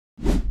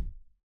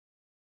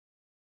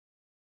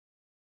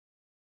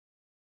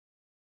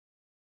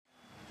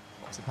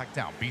Knocks it back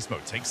down. Beast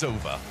Mode takes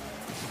over.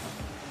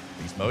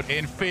 Beast Mode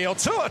in field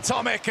to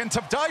Atomic, and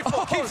to die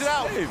for keeps it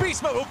out.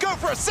 Beast Mode will go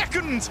for a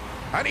second,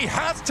 and he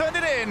has turned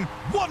it in.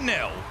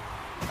 1-0.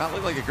 That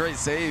looked like a great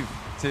save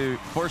to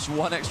force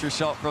one extra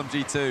shot from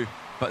G2,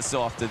 but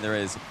so often there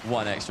is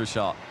one extra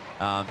shot.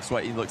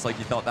 Sweaty looks like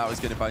he thought that was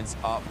going to bounce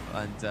up,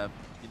 and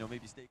you know,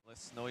 maybe Stakeless.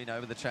 Snowy now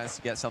with the chance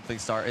to get something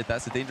started.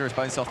 That's a dangerous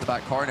bounce off the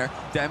back corner.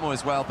 Demo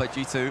as well, but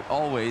G2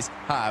 always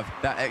have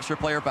that extra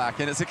player back,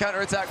 and it's a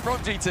counter-attack from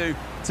G2.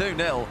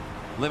 2-0.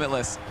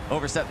 Limitless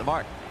overstepped the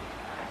mark.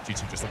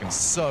 G2 just looking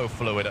so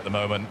fluid at the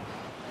moment.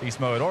 Beast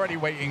Mode already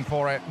waiting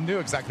for it, knew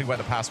exactly where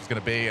the pass was going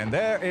to be, and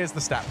there is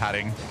the stat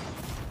padding.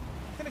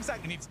 Didn't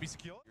exactly need to be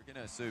secure. You're going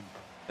to assume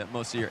that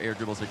most of your air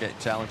dribbles are getting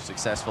challenged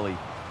successfully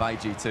by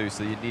G2,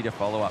 so you need a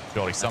follow-up.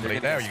 Surely somebody,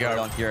 there you go.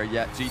 On here.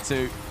 Yeah,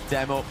 G2,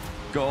 Demo,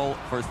 goal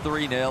for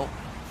 3-0.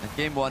 And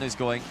game one is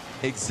going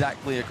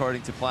exactly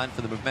according to plan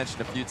for them. We've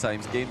mentioned a few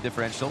times, game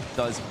differential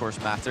does, of course,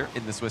 matter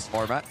in the Swiss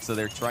format, so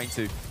they're trying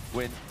to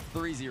win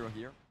 3-0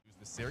 here.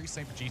 The series,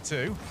 same for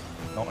G2.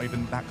 Not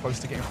even that close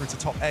to getting through to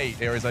top 8.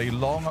 There is a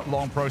long,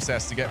 long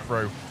process to get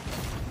through.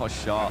 Oh,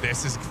 shot.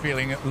 This is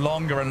feeling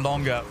longer and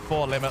longer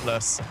for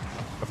Limitless.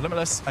 But for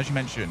Limitless, as you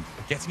mentioned,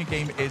 getting a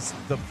game is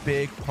the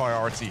big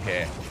priority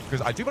here.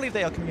 Because I do believe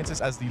they are coming into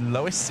this as the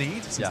lowest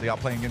seed, since they are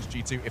playing against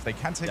G2. If they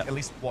can take at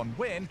least one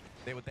win,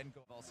 they would then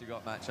go. We've also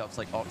got matchups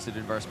like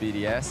Oxygen versus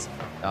BDS.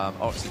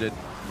 Oxygen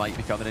might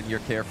be coming in here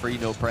carefree,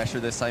 no pressure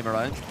this time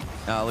around.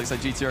 Looks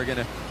like G2 are going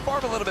to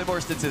farm a little bit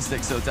more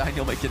statistics, so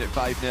Daniel making it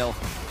 5-0.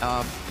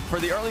 For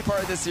the early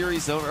part of this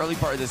series, though, early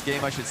part of this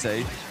game, I should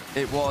say,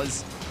 it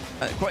was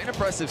quite an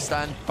impressive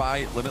stand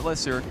by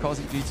Limitless, who are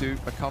causing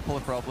G2 a couple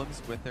of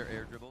problems with their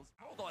air dribbles.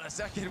 Hold on a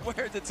second,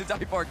 where did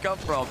Tadaifor come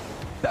from?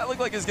 That looked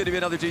like it's going to be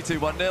another G2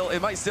 1-0.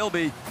 It might still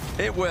be.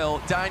 It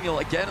will. Daniel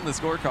again on the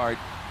scorecard.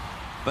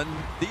 But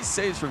these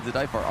saves from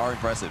Tadaifor are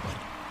impressive.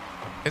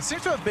 It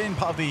seems to have been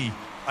part of the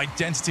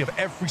identity of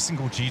every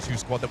single G2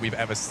 squad that we've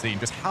ever seen,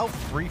 just how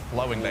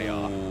free-flowing they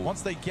are.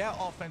 Once they get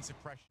offensive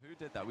pressure. Who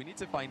did that? We need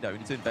to find out. We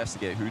need to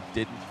investigate who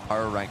didn't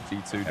power rank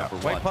G2 number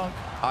one. Wait, Punk.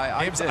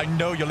 I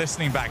know you're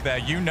listening back there.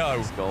 You know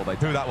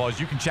who that was.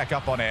 You can check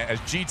up on it as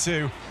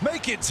G2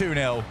 make it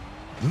 2-0.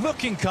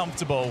 Looking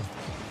comfortable.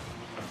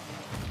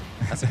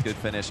 That's a good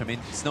finish. I mean,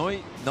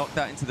 Snowy knocked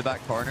that into the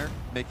back corner,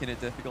 making it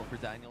difficult for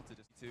Daniel to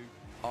just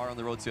are on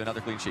the road to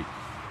another clean sheet.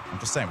 I'm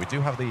just saying, we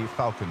do have the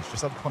Falcons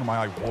just out the corner of my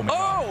eye warming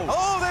up.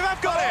 Oh, they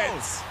have got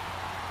it!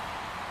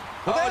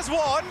 Well, there's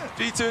one.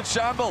 G2 in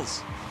shambles.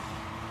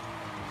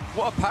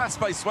 What a pass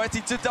by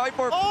Sweaty to die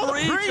for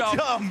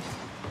pre-jump.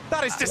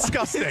 That is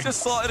disgusting. He's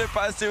just slotted it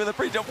past him with a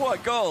pre-jump. What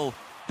a goal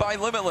by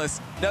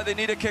Limitless. Now they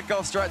need a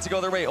kickoff strat to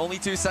go their way. Only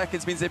 2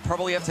 seconds means they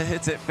probably have to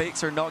hit it.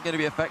 Fakes are not going to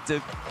be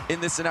effective in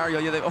this scenario.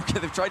 Yeah,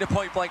 they've tried a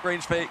point-blank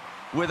range fake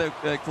with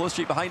a close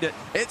streak behind it.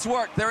 It's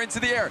worked. They're into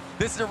the air.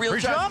 This is a real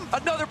chance.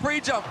 Another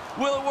pre-jump.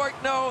 Will it work?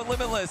 No.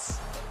 Limitless.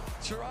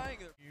 Trying.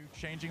 You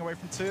changing away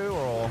from 2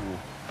 or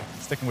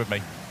sticking with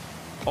me?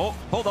 Oh,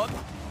 hold on.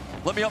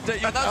 Let me update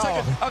you in that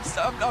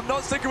second. I'm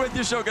not sticking with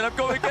you, Shogun. I'm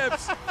going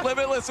Gibbs.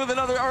 Limitless with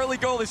another early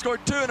goal. They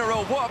scored 2 in a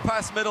row. What a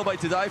pass middle by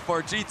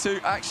Tadaifor.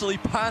 G2 actually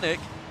panic,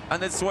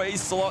 and then Sway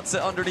slots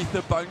it underneath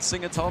the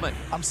bouncing Atomic.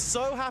 I'm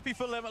so happy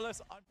for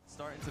Limitless. I'm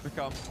starting to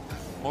become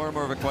more and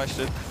more of a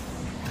question.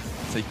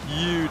 It's a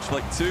huge,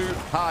 like, too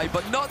high,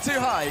 but not too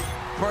high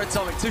for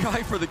Atomic. Too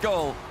high for the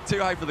goal. Too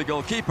high for the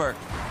goalkeeper.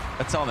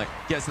 Atomic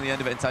gets to the end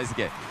of it and ties the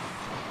game.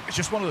 It's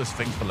just one of those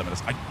things for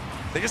Limitless.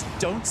 They just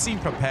don't seem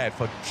prepared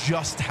for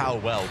just how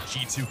well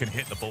G2 can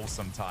hit the ball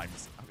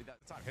sometimes.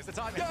 Here's the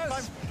time.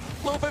 Yes!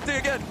 Low 50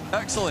 again.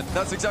 Excellent.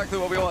 That's exactly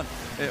what we want.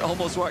 It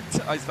almost worked.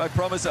 I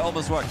promise it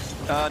almost worked.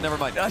 Never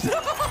mind.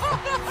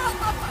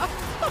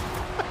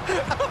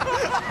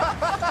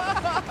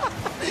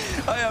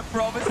 I have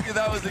promised you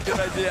that was a good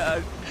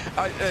idea.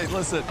 Hey,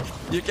 listen,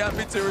 you can't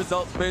be too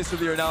results-based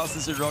with your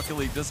analysis in Rocket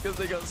League just because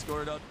they got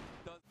scored on.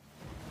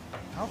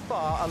 How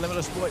far are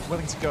Limitless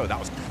willing to go? That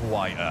was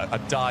quite a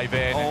dive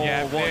in. And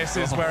yeah, this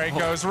is where it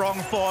goes wrong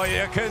for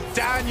you, because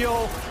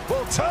Daniel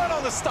will turn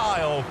on the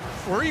style.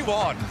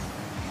 3-1.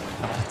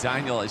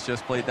 Daniel has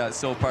just played that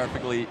so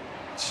perfectly.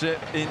 Chip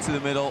into the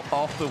middle,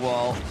 off the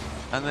wall,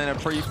 and then a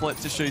pre-flip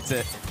to shoot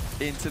it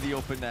into the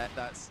open net.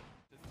 That's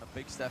a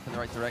big step in the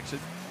right direction.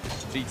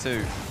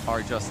 G2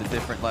 are just a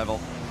different level.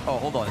 Oh,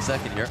 hold on a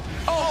second here.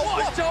 Oh,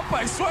 what a jump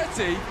by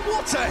Sweaty!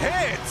 What a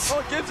hit!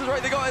 Oh, Gibbs is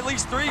right. They got at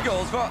least 3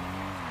 goals, but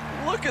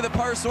look at the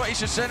power Sweaty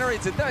just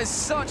generated. That is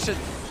such a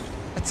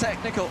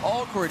technical,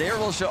 awkward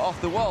aerial shot off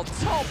the wall.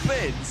 Top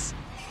bins.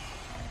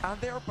 And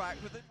they're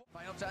back with it.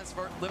 Final chance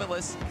for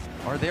Limitless,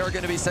 or they are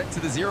going to be sent to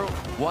the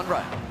 0-1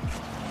 round.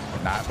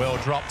 That will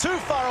drop too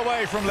far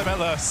away from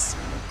Limitless.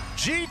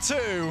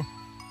 G2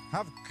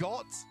 have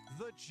got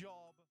the job.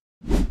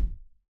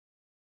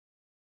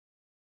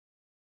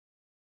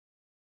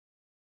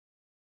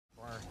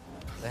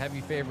 The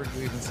heavy favorite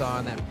we even saw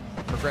in that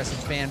progressive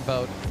fan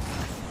vote.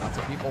 Lots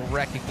of people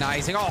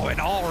recognizing, oh, and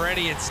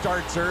already it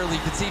starts early.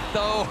 You can see,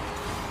 though,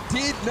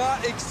 did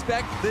not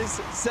expect this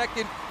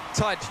second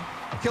touch.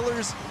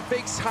 Killers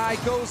fakes high,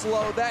 goes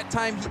low. That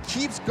time he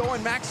keeps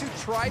going. Maxu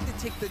tried to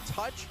take the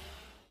touch.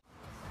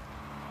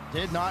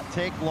 Did not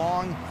take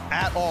long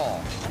at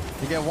all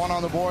to get one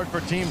on the board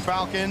for Team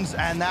Falcons.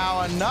 And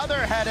now another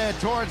headed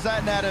towards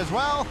that net as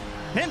well.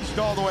 Pinched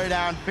all the way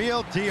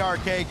downfield.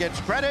 TRK gets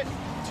credit.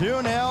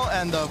 2-0,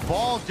 and the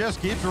ball just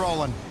keeps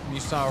rolling. You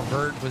saw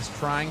Vert was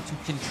trying to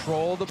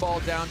control the ball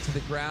down to the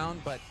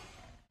ground, but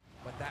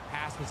that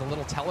pass was a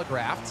little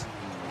telegraphed.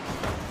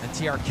 And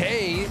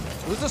TRK,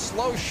 it was a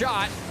slow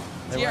shot.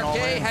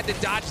 TRK had to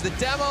dodge the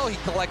demo. He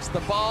collects the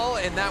ball,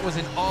 and that was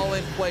an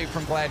all-in play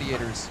from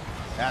Gladiators.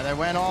 Yeah, they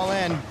went all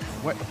in.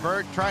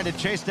 Vert trying to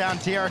chase down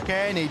TRK,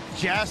 and he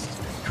just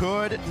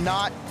could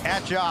not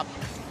catch up.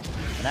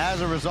 And as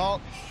a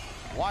result,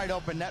 wide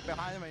open net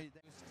behind him.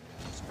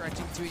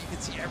 Stretching to it, you can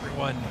see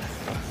everyone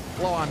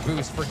low on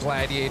boost for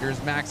Gladiators.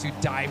 Maxu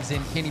dives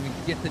in, can't even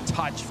get the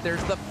touch.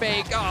 There's the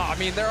fake. Oh, I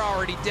mean, they're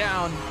already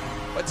down.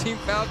 But Team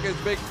Falcons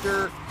make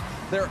sure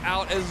they're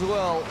out as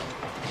well.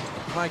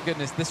 My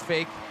goodness, this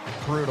fake,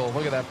 brutal.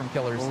 Look at that from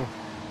Killers. Ooh.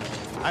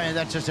 I mean,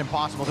 that's just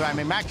impossible to do. I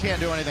mean, Max can't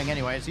do anything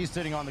anyways. He's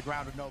sitting on the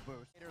ground with no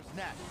boost. Here's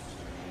net.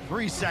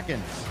 3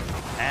 seconds,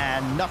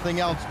 and nothing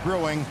else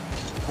brewing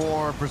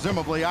for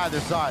presumably either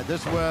side.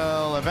 This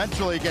will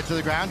eventually get to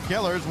the ground.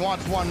 Killers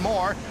wants one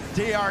more.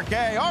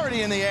 TRK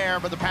already in the air,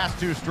 but the pass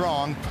too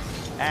strong.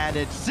 And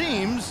it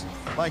seems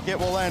like it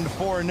will end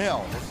 4-0.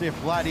 We'll see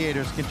if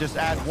Gladiators can just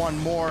add one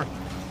more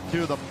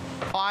to the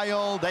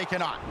pile. They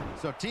cannot.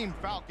 So Team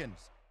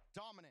Falcons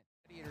dominant.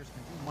 Gladiators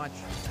can do much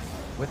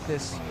with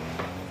this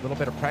little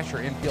bit of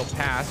pressure. Infield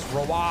pass.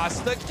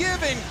 Rawas, the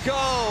give and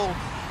go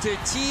to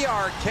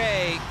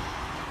TRK.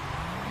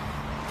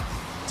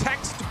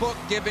 Textbook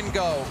give and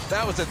go.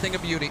 That was a thing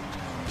of beauty.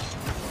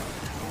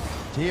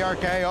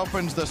 TRK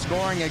opens the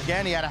scoring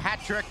again. He had a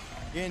hat trick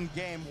in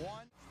game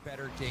 1.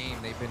 Better game.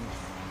 They've been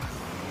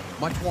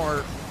much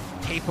more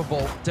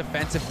capable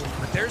defensively.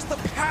 But there's the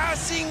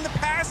passing. The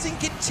passing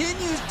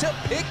continues to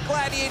pick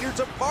Gladiators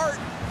apart.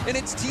 And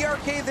it's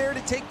TRK there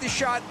to take the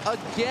shot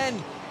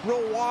again.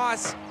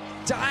 Rawas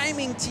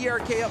diming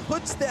TRK up,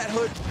 puts that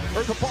hood,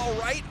 or the ball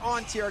right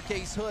on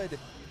TRK's hood.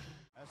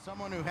 As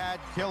someone who had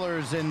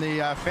Killers in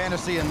the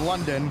fantasy in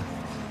London,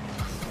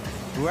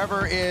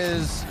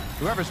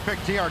 whoever's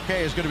picked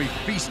TRK is going to be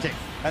feasting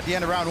at the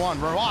end of round 1.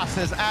 Rawas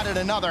has added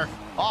another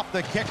off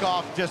the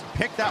kickoff, just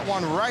picked that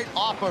one right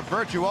off of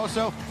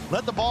Virtuoso.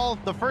 Let the ball,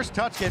 the first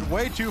touch, get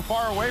way too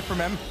far away from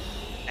him.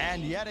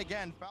 And yet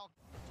again,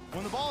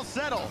 when the ball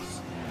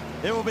settles,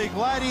 it will be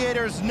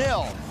Gladiators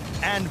 0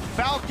 and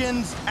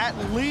Falcons at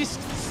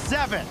least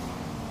 7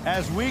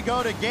 as we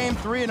go to game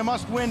 3, and a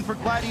must-win for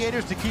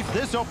Gladiators to keep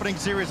this opening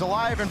series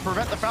alive and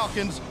prevent the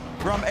Falcons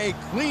from a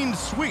clean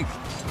sweep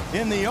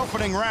in the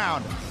opening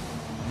round.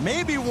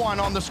 Maybe one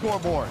on the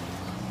scoreboard.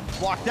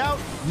 Blocked out?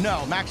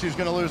 No, Maxu's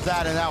gonna lose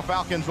that, and now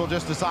Falcons will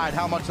just decide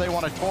how much they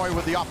want to toy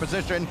with the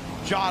opposition.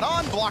 Shot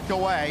on, blocked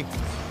away.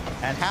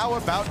 And how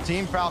about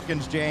Team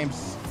Falcons,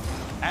 James?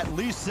 At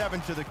least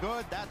 7 to the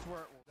good, that's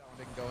where it will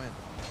Go in.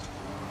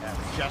 Yeah,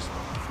 just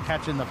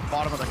catching the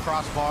bottom of the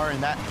crossbar,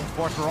 and that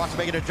forced Rawas to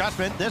make an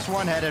adjustment. This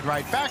one headed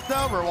right back,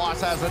 though.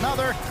 Rawas has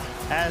another,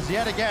 as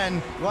yet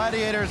again,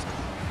 Gladiators.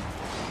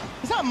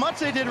 There's not much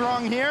they did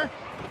wrong here.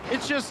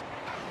 It's just,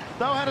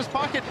 Though had his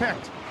pocket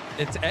picked.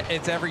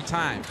 It's every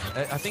time.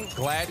 I think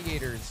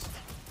Gladiators,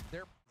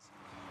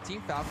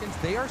 Team Falcons,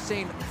 they are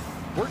saying,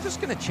 we're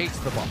just going to chase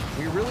the ball.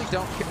 We really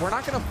don't, we're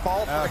not going to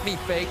fall for any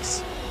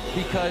fakes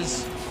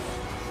because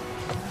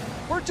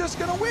we're just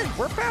going to win.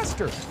 We're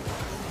faster.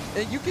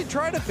 And you can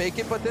try to fake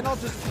it, but then I'll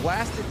just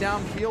blast it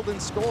downfield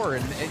and score.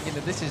 And you know,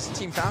 this is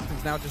Team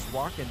Falcons now just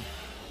walking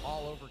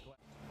all over.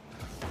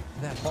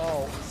 That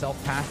ball,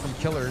 self-pass from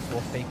Killers,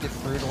 will fake it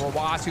through to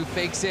Rawas, who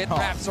fakes it,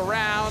 wraps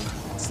around,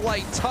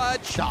 slight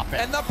touch,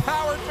 and the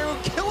power through.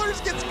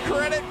 Killers gets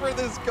credit for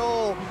this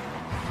goal.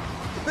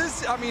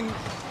 This, I mean,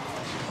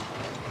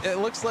 it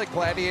looks like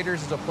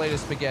Gladiators is a plate of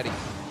spaghetti.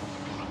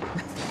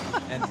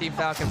 And Team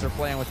Falcons are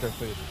playing with their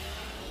food.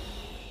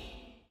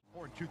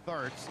 4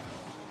 2/3.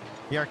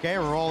 TRK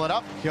will roll it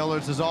up.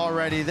 Killers is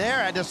already there.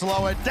 Had to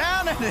slow it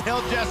down, and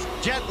he'll just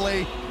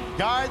gently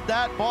guide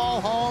that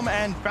ball home,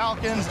 and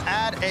Falcons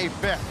add a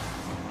 5th.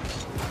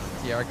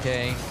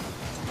 TRK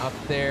up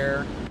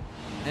there.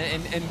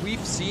 And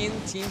we've seen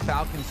Team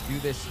Falcons do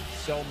this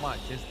so much,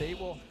 as they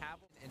will have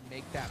and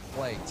make that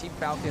play. Team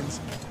Falcons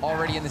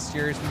already in the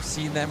series, we've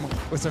seen them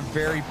with some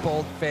very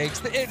bold fakes.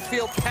 The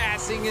infield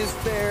passing is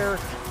there.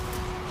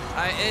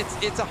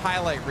 It's a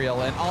highlight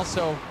reel, and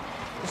also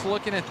just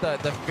looking at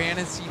the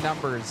fantasy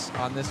numbers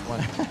on this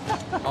one.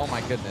 Oh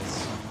my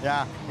goodness.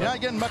 Yeah, you're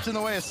not getting much in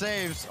the way of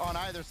saves on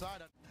either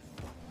side.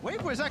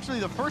 Wave was actually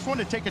the first one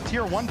to take a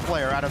tier 1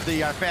 player out of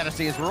the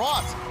fantasy, as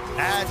Ross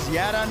adds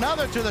yet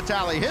another to the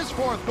tally. His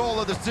 4th goal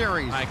of the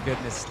series. My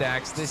goodness,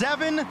 Stacks.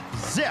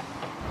 7-zip.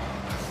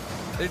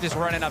 They're just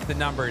running up the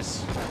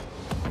numbers.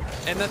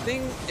 And the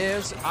thing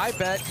is, I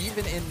bet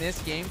even in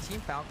this game, Team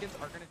Falcons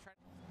are going to try.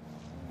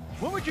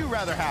 What would you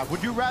rather have?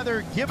 Would you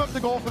rather give up the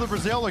goal for the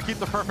Brazil or keep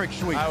the perfect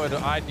sweep?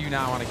 I do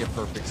not want to get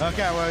perfect.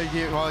 Okay,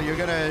 well, you're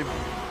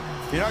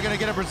not gonna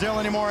get a Brazil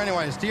anymore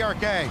anyways.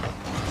 TRK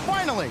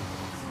finally,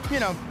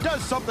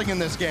 does something in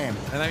this game.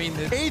 And I mean,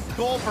 the 8th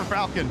goal for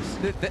Falcons.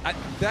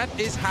 That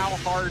is how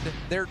hard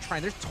they're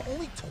trying. There's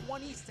only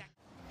 20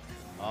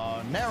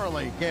 seconds.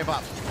 Narrowly gave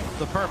up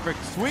the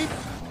perfect sweep.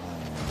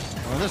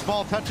 When this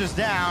ball touches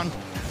down,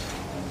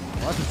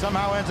 unless it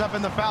somehow ends up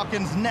in the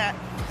Falcons' net,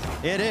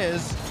 it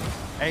is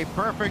a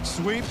perfect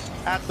sweep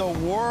at the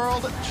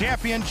World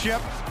Championship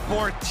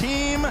for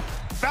Team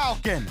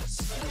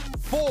Falcons.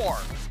 4,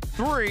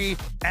 3,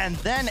 and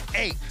then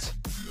 8.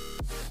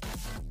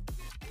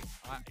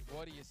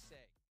 What do you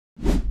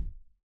say?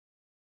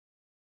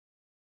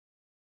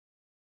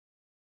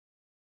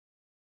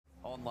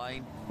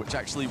 Online, which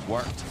actually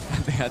worked.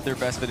 They had their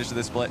best finish of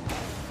the split.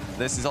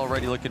 This is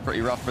already looking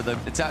pretty rough for them.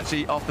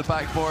 Itachi off the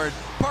backboard.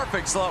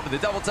 Perfect slot with the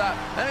double tap,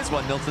 and it's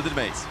 1-0 to the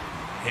mates.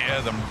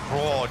 Hear them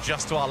roar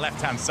just to our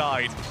left-hand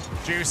side.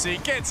 Juicy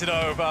gets it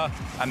over,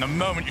 and the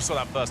moment you saw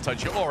that first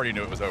touch, you already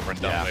knew it was over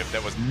and done with.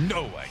 There was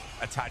no way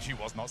Itachi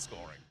was not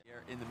scoring.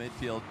 In the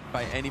midfield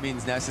by any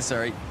means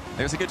necessary.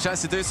 There's a good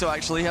chance to do so,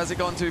 actually. Has it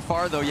gone too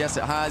far, though? Yes,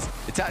 it has.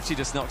 Itachi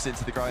just knocks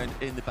into the ground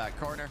in the back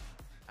corner,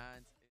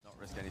 and not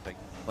risk anything.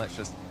 Let's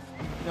just,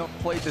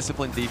 play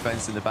disciplined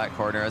defense in the back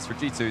corner. As for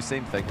G2,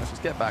 same thing. Let's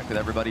just get back with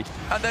everybody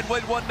and then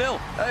win 1-0.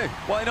 Hey,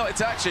 why not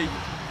Itachi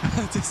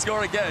to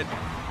score again?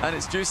 And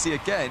it's Juicy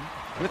again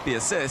with the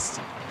assist.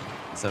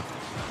 It's a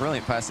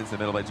brilliant pass into the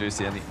middle by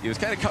Juicy, and he was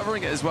kind of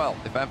covering it as well.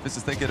 If Amphis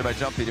is thinking about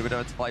jumping, he would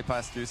have to fly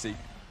past Juicy.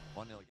 1-0.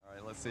 All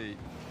right, let's see.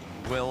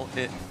 Will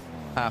it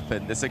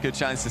happen? This is a good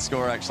chance to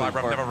score, actually. I've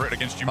never rooted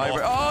against you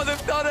more. Oh,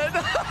 they've done it!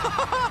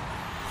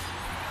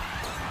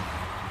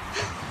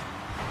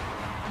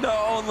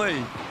 Not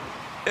only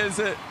is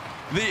it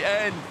the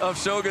end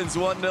of Shogun's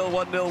 1-0,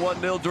 1-0,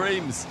 1-0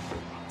 dreams,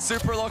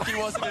 Super Lucky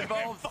wasn't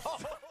involved.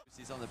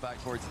 He's on the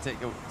backboard to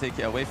take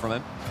it away from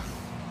him.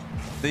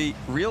 The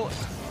real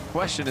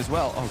question as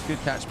well. Oh, good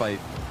catch by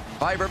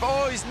Viber.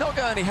 Oh, he's not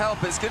got any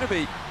help. It's going to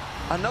be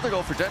another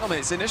goal for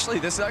Gentlemates. Initially,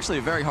 this is actually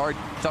a very hard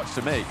touch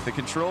to make. The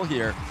control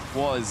here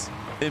was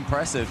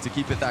impressive to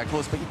keep it that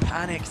close, but he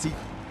panicked. He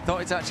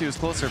thought Itachi was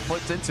closer,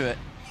 flipped into it.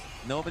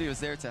 Nobody was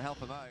there to help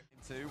him out.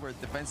 Where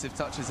defensive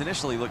touches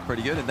initially looked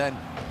pretty good, and then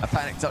a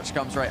panic touch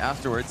comes right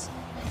afterwards.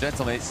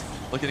 Gentlemates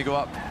looking to go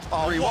up.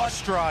 Oh, 3-1.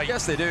 strike.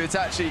 Yes, they do.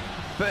 Itachi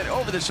put it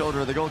over the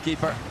shoulder of the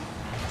goalkeeper.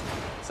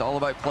 It's all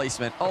about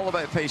placement, all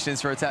about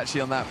patience for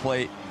Itachi on that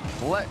play.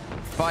 Let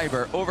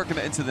Fiber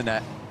overcommit into the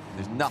net.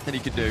 There's nothing he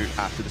can do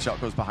after the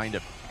shot goes behind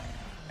him.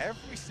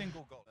 Every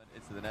single goal.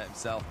 Into the net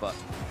himself, but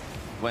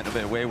went a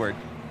bit wayward.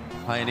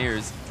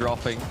 Pioneers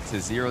dropping to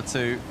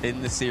 0-2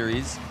 in the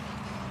series.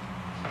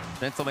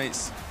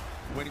 Gentlemates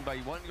winning by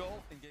 1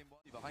 goal in game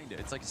 1 behind it.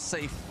 It's like a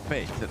safe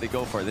fake that they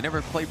go for. They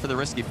never play for the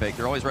risky fake.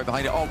 They're always right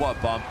behind it. Oh, what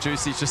a bump.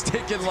 Juicy's just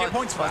taking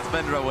points for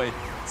defender away.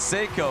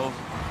 Seiko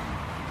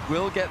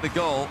will get the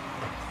goal.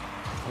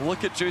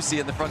 Look at Juicy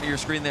in the front of your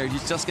screen there.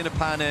 He's just going to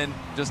pan in,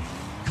 just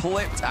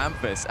clipped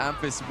Amphis.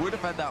 Amphis would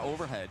have had that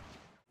overhead.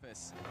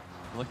 Amphis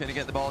looking to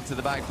get the ball into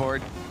the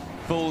backboard.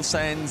 Full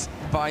sends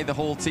by the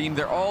whole team.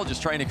 They're all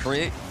just trying to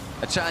create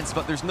a chance,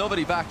 but there's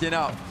nobody backing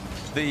up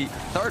the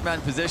third man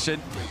position.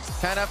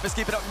 Can Amphis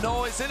keep it up?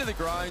 No, it's into the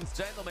ground.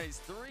 Gentlemates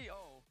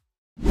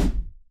 3-0.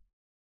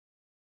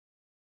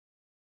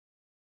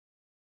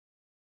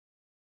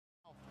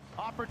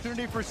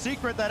 Opportunity for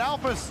Secret that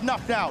Alpha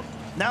snuffed out.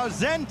 Now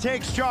Zen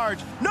takes charge.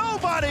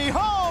 Nobody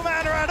home,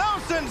 and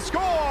Radosin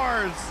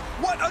scores!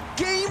 What a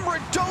game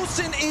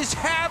Radosin is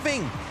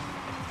having!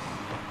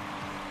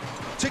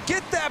 To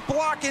get that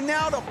block and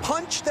now to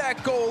punch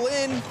that goal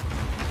in.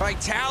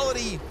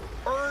 Vitality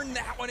earned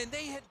that one, and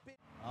they had been...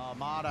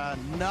 Amada,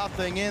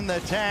 nothing in the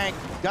tank.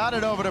 Got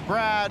it over to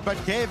Brad, but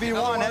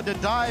KV1 had to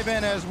dive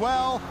in as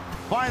well.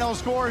 Final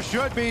score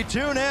should be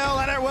 2-0,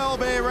 and it will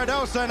be.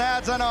 Radosin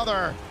adds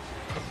another.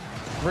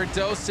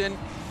 Radosin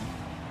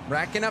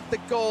racking up the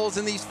goals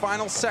in these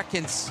final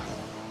seconds.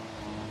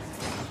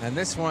 And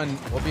this one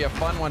will be a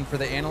fun one for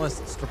the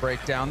analysts to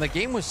break down. The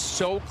game was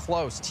so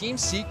close. Team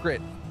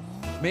Secret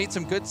made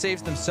some good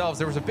saves themselves.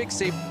 There was a big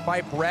save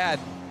by Brad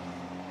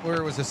where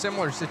it was a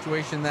similar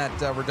situation that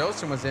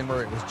Radosin was in,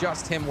 where it was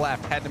just him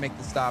left, had to make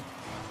the stop,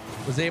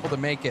 was able to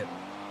make it.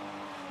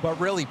 But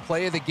really,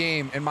 play of the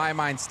game, in my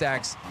mind,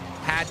 Stacks,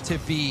 had to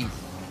be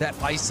that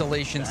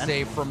isolation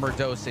save from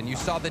Radosin. You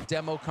saw the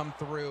demo come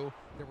through.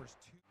 There was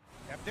two.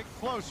 Kept it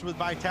close with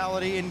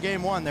Vitality in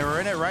game 1. They were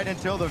in it right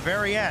until the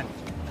very end.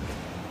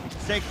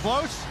 Stay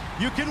close,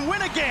 you can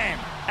win a game.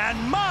 And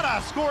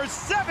Mata scores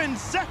 7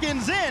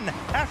 seconds in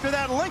after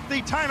that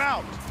lengthy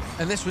timeout.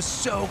 And this was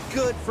so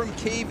good from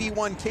KV1.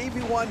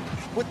 KV1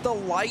 with the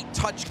light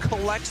touch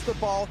collects the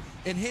ball,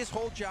 and his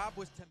whole job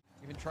was to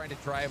even trying to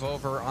drive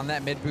over on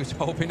that mid boost,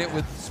 hoping it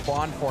would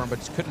spawn for him, but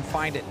just couldn't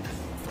find it.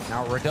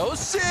 Now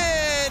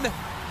Radosin,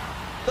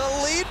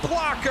 the lead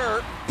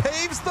blocker,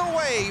 paves the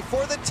way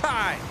for the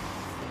tie.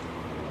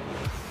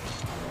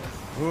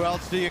 Who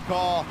else do you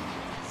call?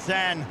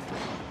 Zen.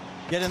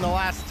 getting the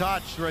last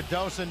touch.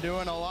 Radosin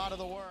doing a lot of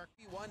the work.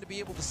 He wanted to be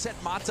able to set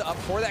Mata up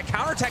for that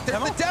counterattack.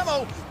 There's the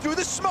demo through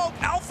the smoke.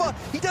 Alpha,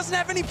 he doesn't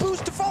have any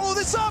boost to follow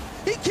this up.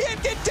 He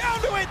can't get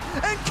down to it.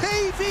 And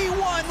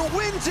KV1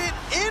 wins it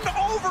in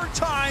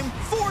overtime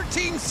for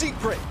Team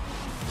Secret.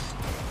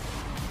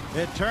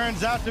 It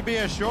turns out to be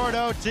a short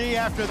OT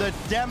after the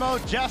demo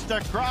just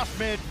across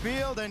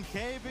midfield, and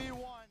KV1.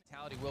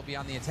 Vitality will be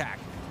on the attack.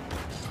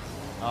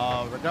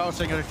 Oh,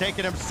 Radosin gonna take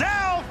it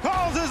himself,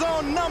 calls his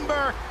own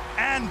number,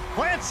 and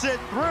plants it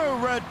through.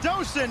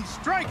 Radosin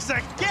strikes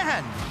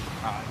again.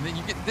 And then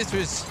you get, this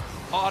was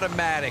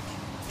automatic.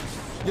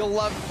 You'll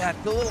love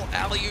that, the little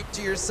alley-oop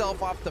to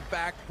yourself off the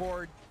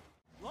backboard.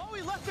 Oh,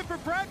 he left it for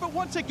Brad, but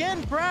once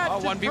again, Brad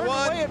just 1v1. turned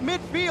away at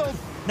midfield.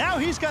 Now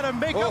he's got to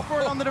make up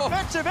for it on the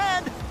defensive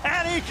end,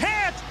 and he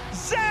can't.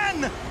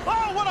 Zen!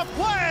 Oh, what a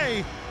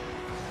play!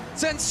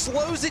 Zen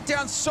slows it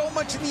down so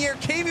much in the air.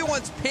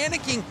 KV1's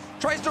panicking,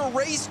 tries to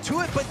race to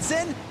it, but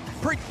Zen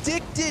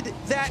predicted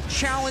that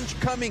challenge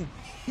coming.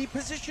 He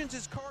positions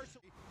his car.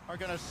 Are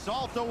going to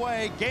salt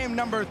away game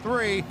number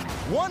 3.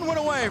 1 win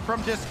away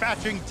from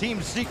dispatching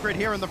Team Secret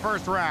here in the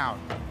first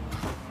round.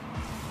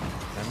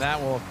 And that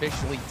will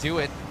officially do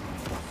it.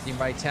 Team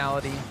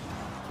Vitality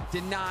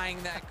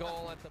denying that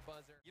goal at the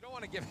buzzer. You don't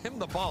want to give him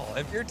the ball.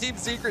 If you're Team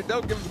Secret,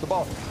 don't give him the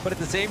ball. But at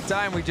the same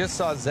time, we just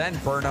saw Zen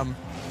burn him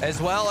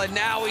as well. And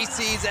now we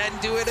see Zen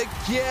do it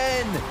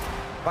again.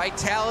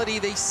 Vitality,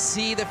 they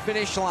see the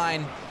finish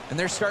line, and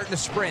they're starting to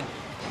sprint.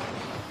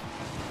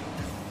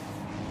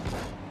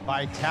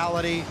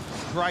 Vitality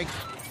strikes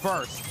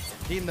first.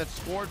 Team that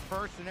scored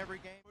first in every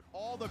game. Put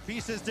all the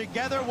pieces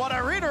together. What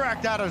a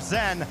redirect out of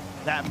Zen.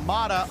 That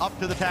Mata up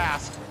to the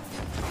task.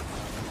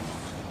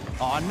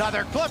 Oh,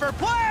 another clever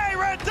play.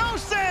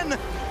 Radosin,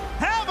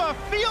 have a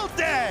field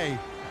day.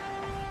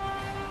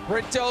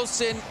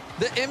 Radosin,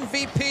 the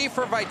MVP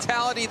for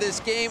Vitality this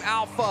game.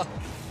 Alpha,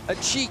 a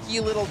cheeky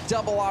little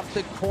double off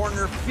the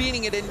corner,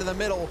 feeding it into the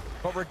middle.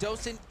 But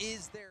Radosin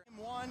is there.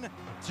 Game 1,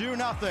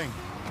 2-0.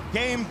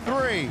 Game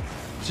 3,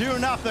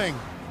 2-0.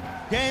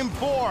 Game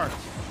 4.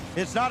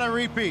 It's not a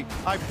repeat,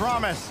 I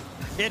promise.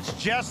 It's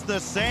just the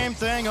same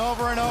thing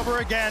over and over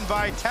again.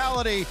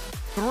 Vitality,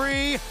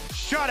 3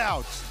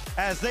 shutouts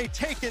as they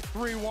take it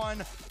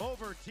 3-1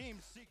 over Team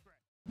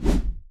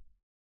Secret.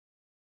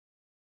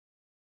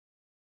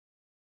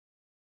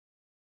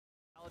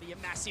 A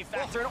massive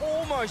factor and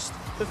almost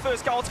the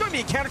first goal. It's going to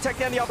be a counterattack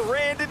down the other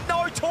end, and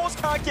no, Tors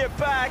can't get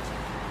back.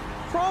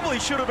 Probably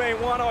should have been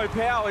 1-0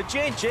 power.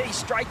 Gen.G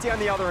straight down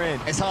the other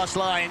end. It's harsh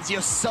lines.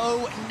 You're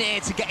so near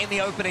to getting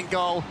the opening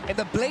goal. In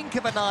the blink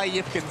of an eye,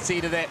 you've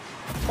conceded it.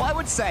 Well, I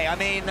would say, I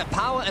mean,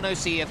 Power and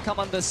OC have come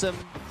under some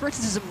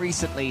criticism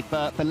recently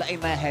for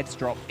letting their heads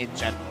drop in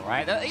general,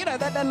 right? You know,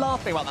 they're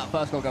laughing about that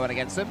first goal going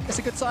against them. It's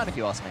a good sign, if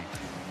you ask me.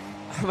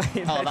 I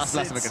mean, oh, that's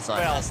less of a good sign.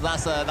 Well,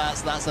 that's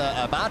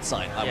a bad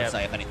sign, I would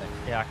say, if anything.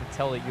 Yeah, I could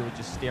tell that you were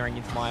just staring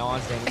into my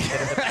eyes then.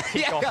 Instead of the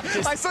yeah,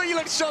 I saw you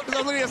look shocked because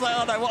I was looking, I was like,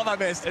 oh no, what have I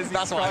missed?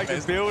 That's what I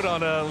missed. To build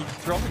on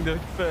dropping the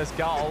first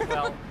goal.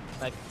 Well,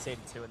 they've conceded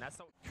 2, and that's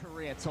not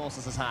career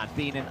Torsus has had,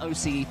 been in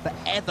OC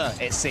forever,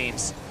 it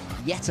seems.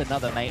 Yet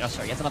another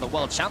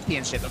world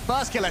championship. The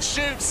first killer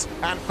shoots,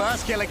 and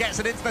first killer gets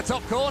it into the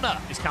top corner.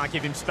 Just can't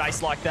give him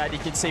space like that. You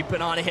can see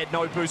Banana Head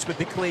no boost with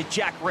the clear.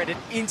 Jack read it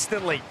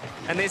instantly.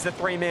 And there's the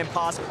 3-man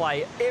pass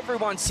play.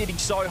 Everyone's sitting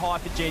so high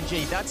for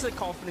Gen.G. That's the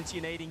confidence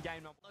you need in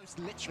game number. Most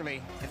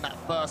literally in that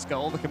first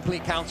goal, the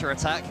complete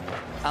counter-attack.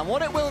 And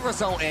what it will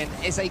result in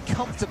is a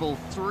comfortable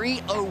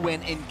 3-0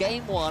 win in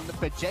game 1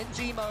 for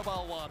Gen.G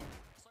Mobile 1.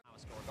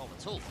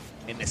 At all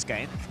in this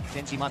game.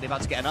 Gen.G might be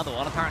about to get another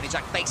one. Apparently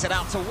Jack fakes it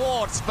out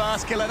towards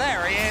first killer.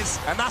 There he is,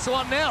 and that's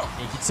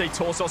 1-0. You can see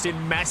Torsos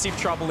in massive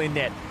trouble in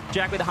net.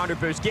 Jack with 100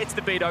 boost gets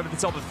the beat over the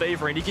top of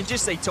Fever, and you can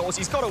just see Torsos.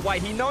 He's got to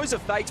wait. He knows a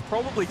fake's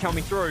probably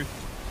coming through.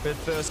 But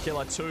first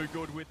killer, too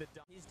good with it.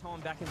 His time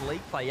back in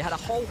league play. You had a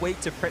whole week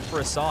to prep for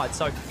a side,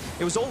 so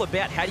it was all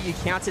about how do you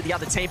counter the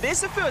other team.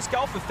 There's the first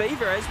goal for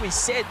Fever, as we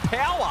said.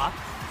 Power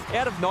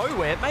out of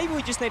nowhere. Maybe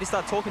we just need to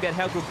start talking about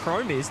how good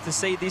Chrome is to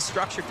see this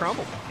structure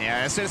crumble.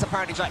 Yeah, as soon as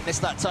apparently Jack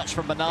missed that touch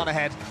from Banana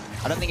Head,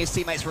 I don't think his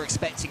teammates were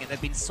expecting it. They've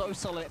been so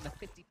solid in the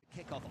 50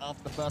 kickoff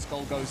after the first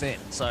goal goes in.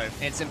 So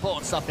it's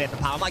important stuff here for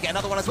Power. Might get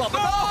another one as well.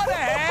 Banana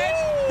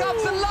Head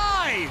comes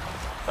alive!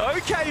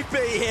 Okay,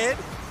 B-Head.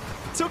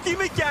 Took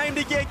him a game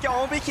to get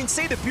going. We can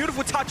see the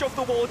beautiful touch off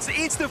the wall. It's the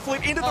instant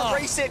flip into the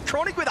reset.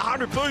 Chronic with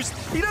 100 boost.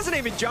 He doesn't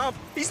even jump.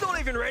 He's not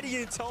even ready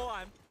in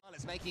time.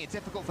 It's making it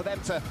difficult for them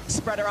to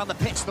spread around the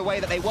pitch the way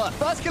that they were.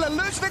 First killer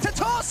loses it to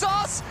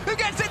Torsos, who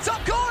gets it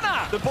top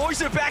corner. The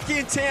boys are back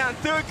in town.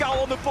 Third goal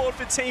on the board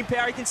for Team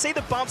Power. You can see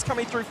the bumps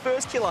coming through.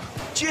 First killer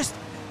just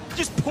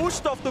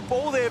pushed off the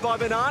ball there by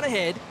Banana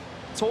Head.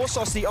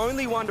 Torsos, the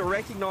only one to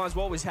recognize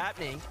what was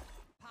happening.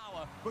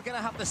 Power, we're going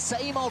to have the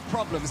same old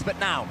problems, but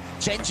now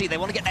Gen.G, they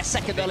want to get their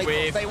second early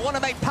goal. They want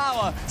to make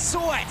Power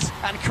sweat,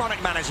 and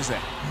Chronic manages it.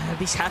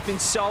 This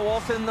happens so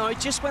often, though.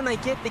 Just when they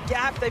get the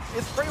gap, they're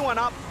 3-1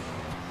 up.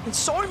 In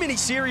so many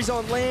series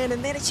on land,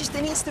 and then it's just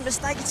an instant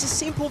mistake. It's a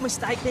simple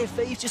mistake there.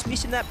 Thieves just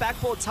missing that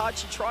backboard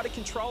touch. You try to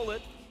control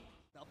it.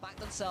 Back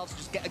themselves,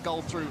 just get a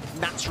goal through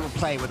natural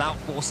play without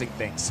forcing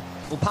things.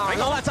 Will Power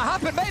allow that to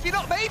happen? Maybe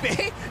not,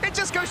 maybe. It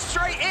just goes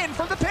straight in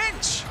from the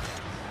pinch.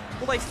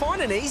 Well, they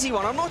find an easy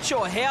one. I'm not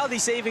sure how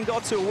this even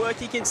got to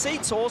work. You can see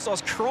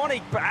Torsos,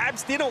 Chronic,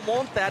 Babs didn't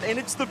want that, and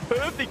it's the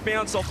perfect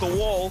bounce off the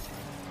wall.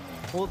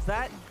 Well,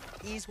 that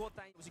is what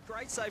they... It was a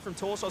great save from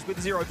Torsos with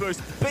the 0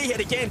 boost. B-Head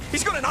again.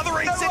 He's got another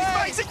reset. No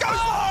He makes it go.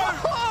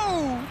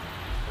 Oh!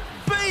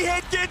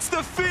 B-Head gets the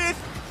 5th.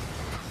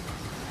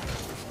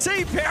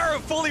 Team Power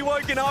have fully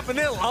woken up, and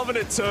they're loving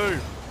it too.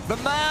 The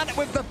man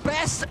with the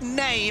best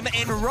name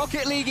in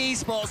Rocket League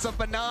Esports of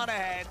Banana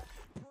Head.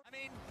 I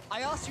mean,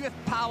 I asked you if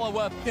Power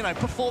were,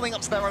 performing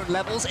up to their own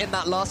levels in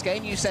that last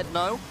game. You said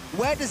no.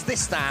 Where does this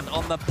stand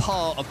on the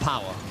par of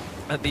Power?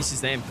 This is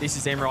them. This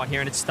is them right here,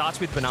 and it starts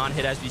with Banana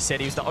Head, as we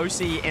said. He was the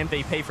OC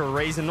MVP for a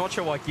reason. Not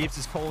sure why Gibbs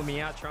is calling me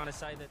out, trying to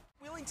say that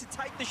willing to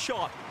take the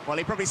shot. Well,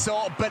 he probably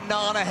saw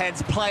Banana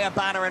Head's player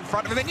banner in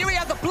front of him and knew he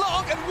had the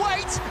block, and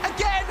wait,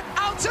 again,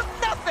 out of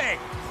nothing.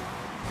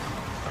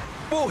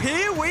 Well,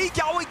 here we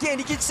go again.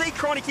 You can see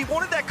Chronic, he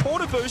wanted that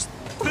corner boost,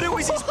 but it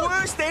was his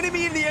worst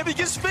enemy in the air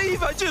because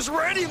Fever just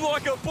read him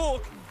like a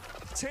book.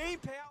 Team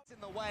Power in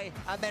the way,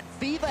 and then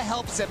Fever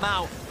helps him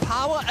out.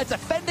 Power are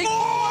defending,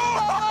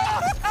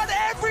 and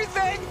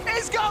everything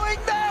is going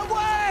their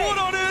way. What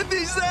on earth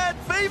is that?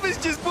 Fever's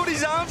just put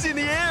his arms in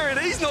the air, and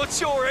he's not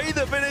sure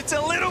either, but it's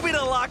a little bit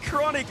of luck.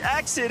 Chronic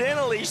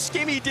accidentally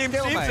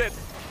skimmy-dim-dims it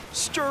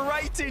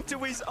straight into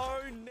his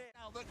own net.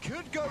 Now, that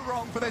could go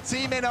wrong for the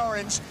team in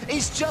orange.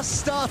 He's just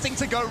starting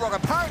to go wrong.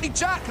 Apparently,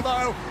 Jack,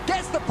 though,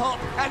 gets the pop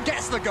and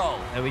gets the goal.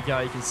 There we go.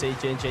 You can see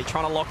Gen.G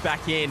trying to lock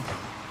back in.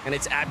 And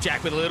it's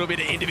Abjack with a little bit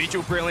of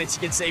individual brilliance.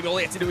 You can see all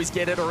he has to do is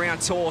get it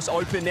around Torse.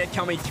 Open net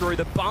coming through.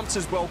 The bumps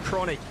as well,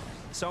 Chronic.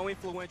 So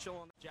influential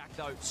on Jack,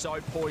 though.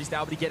 So poised,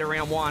 able to get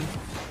around one.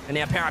 And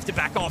now Power have to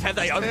back off. Have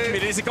they open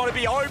committed? Is it going to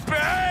be open?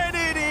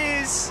 It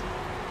is.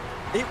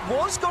 It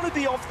was going to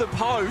be off the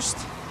post.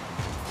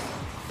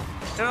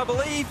 And I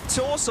believe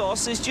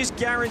Torsos has just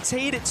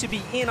guaranteed it to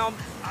be in.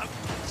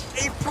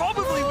 It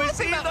probably was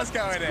in. That was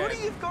going in. Could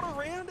he have got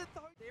around it,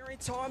 though? They're in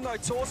time, though.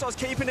 Torsos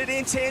keeping it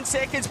in 10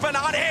 seconds.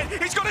 Banana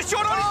Head, he's got a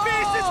shot on his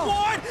fist. It's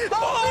wide.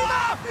 Follow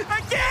up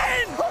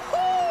again.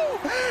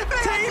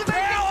 Team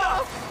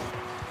Power.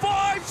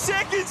 5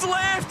 seconds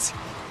left.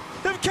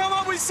 They've come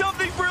up with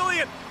something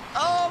brilliant.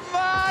 Oh,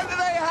 man,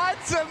 they had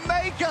to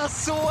make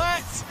us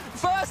sweat.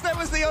 First, there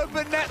was the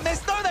open net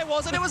miss. No, there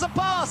wasn't. It was a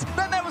pass.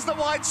 Then there was the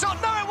wide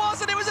shot. No, it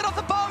wasn't. It was in off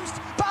the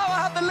post. Power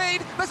had the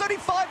lead. There's only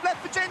 5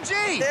 left for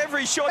Gen.G.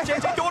 Every shot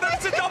Gen.G got it.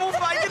 It's a double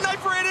fake, and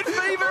they've read it.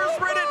 Fever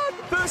has read it.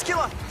 First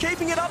killer,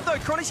 keeping it up, though.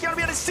 Chronic's going to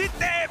be able to sit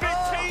there,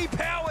 but Team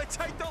Power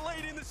take the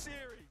lead in the series.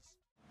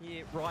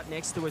 Here, right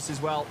next to us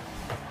as well,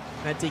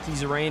 at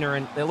Dickies Arena,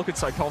 and they're looking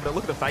so confident.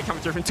 Look at the fake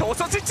coming through from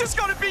Torsos. It's just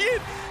got to be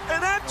in.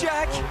 And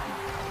Abjack,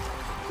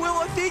 well,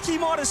 I think he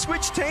might have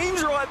switched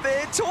teams right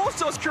there.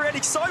 Torsos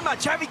creating so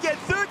much havoc. He had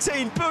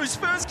 13 boosts.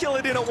 First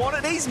killer didn't want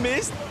it. He's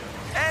missed.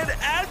 And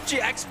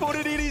Abjack's put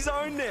it in his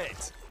own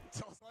net.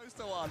 Close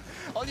to one.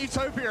 On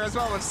Utopia as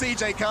well with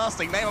CJ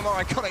casting. Name a more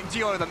iconic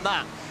duo than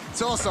that.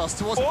 Torsos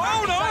towards the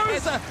back.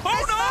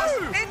 Oh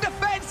no! In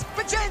defense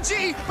for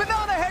Gen.G.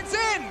 Banana Head's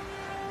in.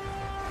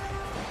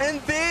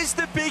 And there's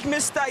the big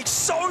mistake.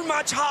 So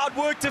much hard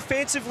work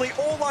defensively,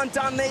 all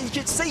undone there. You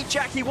can see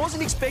Jack, he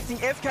wasn't expecting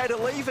FK to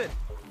leave it.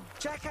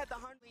 Jack had the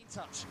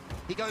touch.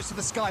 He goes to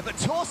the sky, but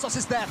Torsos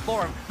is there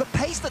for him. The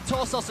pace that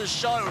Torsos has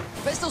shown,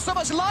 there's still so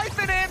much life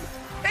in him.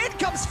 In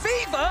comes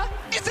Fever.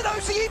 It's an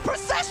OCE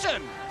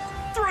procession.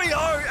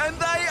 3-0, and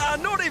they are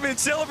not even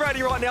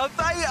celebrating right now.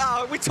 They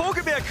are, we talk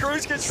about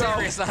cruise control.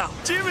 Serious now.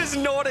 Jim is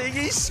nodding,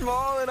 he's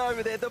smiling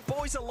over there. The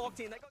boys are locked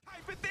in. They got, hey,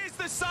 but there's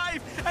the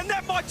save, and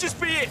that might just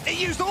be it.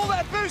 He used all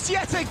that boost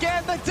yet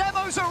again. The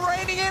demos are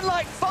raining in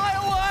like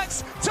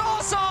fireworks.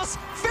 Torsos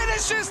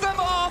finishes them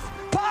off.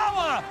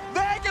 Power,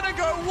 they're gonna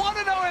go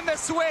 1-0 in the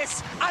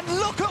Swiss, and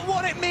look at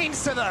what it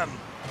means to them.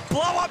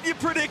 Blow up your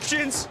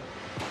predictions.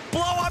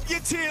 Blow up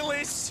your tier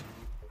list.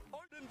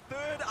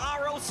 Third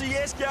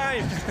RLCS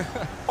game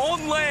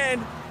on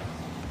land.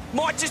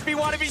 Might just be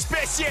one of his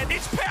best yet.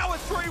 It's Power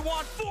 3-1,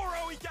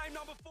 4-0 in game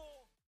number 4.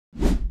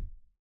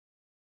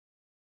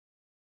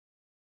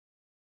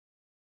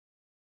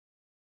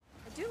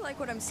 I do like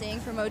what I'm seeing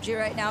from OG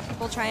right now.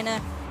 People trying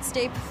to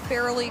stay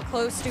fairly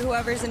close to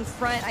whoever's in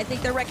front. I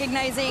think they're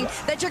recognizing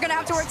that you're going to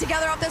have to work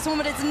together off this one,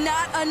 but it's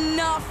not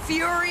enough.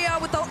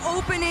 FURIA with the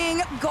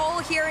opening goal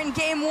here in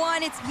game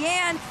 1. It's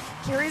Yan.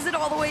 Carries it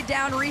all the way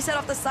down, reset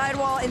off the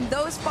sidewall, and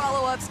those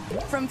follow-ups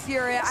from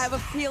FURIA, I have a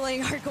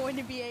feeling, are going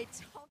to be a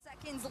 12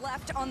 seconds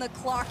left on the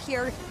clock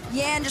here.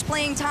 Yan just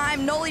playing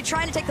time. Noli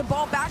trying to take the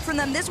ball back from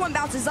them. This one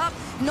bounces up.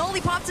 Noli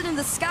pops it in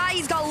the sky.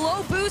 He's got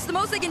low boost. The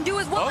most they can do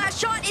is one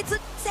last shot. It's a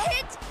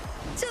hit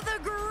to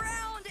the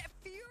ground.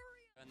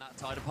 FURIA. And that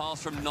tighter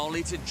pass from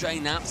Noli to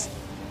J-Naps.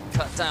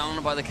 Cut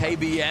down by the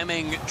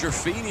KBMing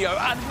Drafinio.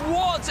 And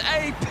what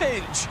a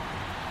pinch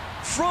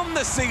from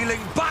the ceiling,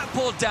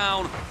 backboard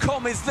down.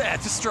 Com is there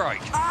to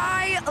strike.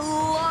 I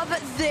love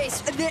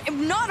this.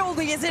 Not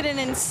only is it an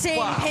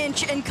insane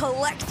pinch and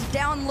collect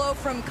down low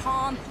from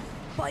Com,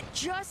 but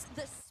just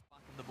the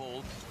The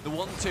ball, the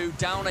 1-2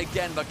 down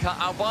again, but cut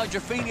out by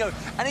Jaffinho,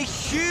 and a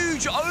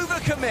huge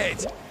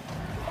overcommit.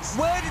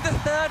 Where did the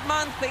third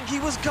man think he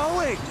was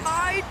going?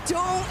 I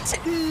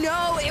don't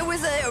know. It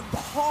was a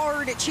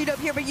hard cheat up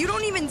here, but you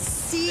don't even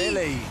see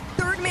Really?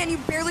 third man. You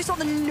barely saw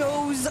the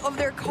nose of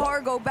their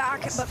car go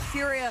back, but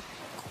FURIA,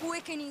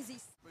 quick and easy.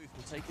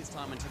 Will take his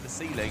time into the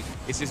ceiling.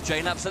 It's just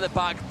J-Naps at the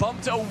back,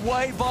 bumped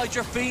away by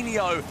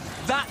Jaffinho.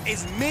 That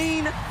is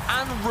mean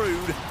and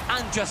rude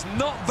and just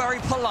not very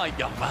polite,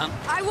 young man.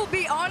 I will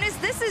be honest,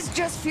 this is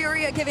just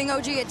FURIA giving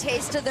OG a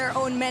taste of their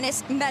own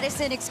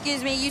medicine,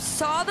 excuse me. You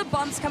saw the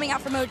bumps coming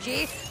out from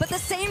OG, but the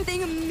same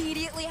thing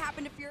immediately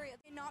happened to FURIA.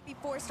 They cannot be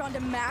forced onto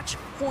match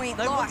point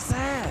No one's loss.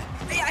 there.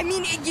 I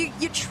mean,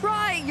 you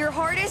try your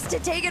hardest to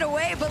take it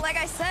away, but like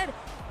I said,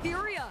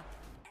 FURIA.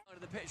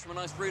 The pitch from a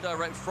nice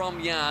redirect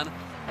from Yan.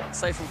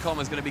 Safe from Com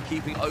is going to be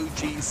keeping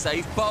OG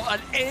safe, but an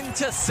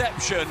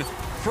interception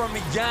from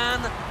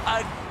Yan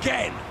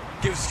again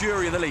gives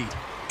FURIA the lead.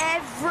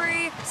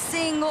 Every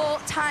single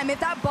time, if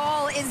that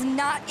ball is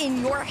not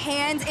in your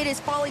hands, it is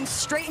falling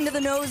straight into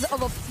the nose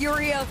of a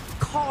FURIA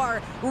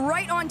car.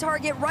 Right on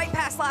target, right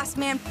past last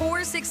man.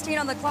 4:16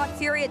 on the clock.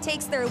 FURIA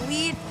takes their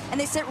lead, and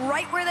they sit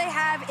right where they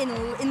have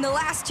in the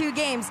last two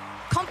games.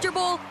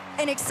 Comfortable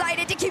and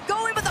excited to keep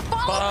going, but the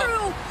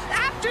follow-through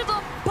after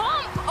the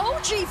bump.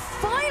 OG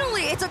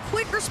finally, it's a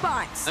quick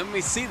response. And we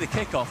see the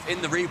kickoff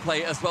in the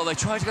replay as well. They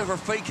try to go for a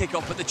fake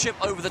kickoff, but the chip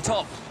over the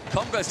top.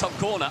 Com goes top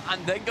corner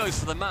and then goes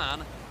for the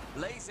man.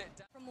 Lays it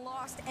down. From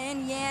Lost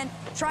and Yan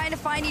trying to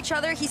find each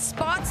other. He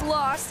spots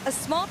Lost, a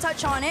small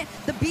touch on it.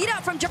 The beat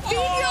out from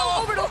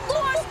Jaffinho over to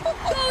Lost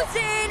goes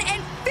in,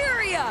 and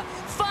FURIA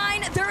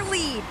find their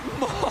lead.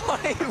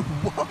 My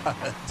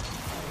word.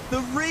 The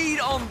read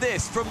on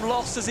this from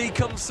Lost as he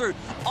comes through.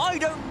 I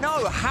don't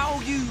know how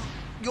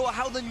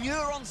how the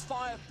neurons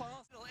fire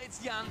fast.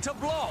 It's Yan to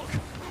block.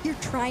 You're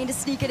trying to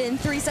sneak it in.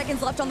 3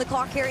 seconds left on the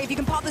clock here. If you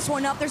can pop this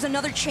one up, there's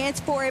another chance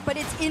for it, but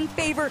it's in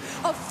favor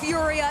of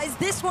FURIA as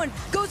this one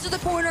goes to the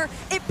corner.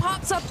 It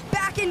pops up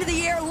back into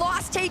the air.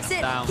 Lost takes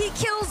it. Down. He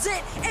kills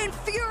it, and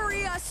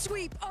FURIA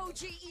sweep OG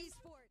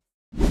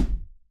Esports.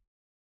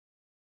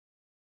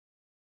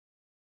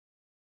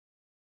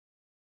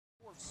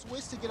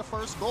 Swiss to get a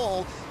first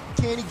goal.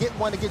 Can he get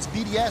one against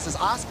BDS as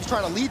Oski's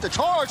trying to lead the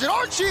charge, and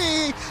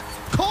Archie,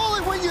 call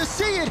it when you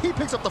see it. He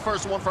picks up the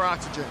first one for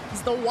Oxygen.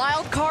 He's the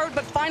wild card,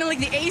 but finally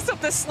the ace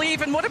up the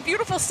sleeve, and what a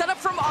beautiful setup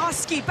from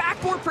Oski.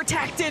 Backboard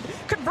protected,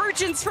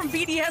 convergence from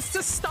BDS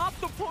to stop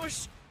the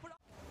push.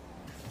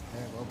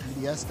 And well,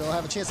 BDS still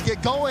have a chance to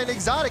get going.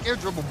 Exotic air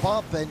dribble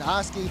bump, and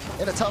Oski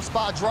in a tough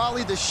spot.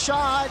 Drawley the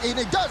shot, and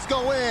it does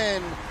go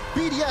in.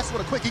 BDS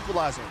with a quick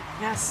equalizer.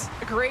 Yes,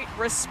 a great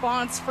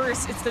response.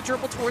 First, it's the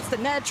dribble towards the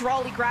net.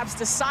 Drawley grabs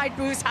the side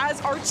boost, has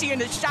Archie in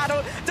his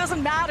shadow.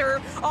 Doesn't matter.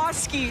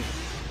 Oski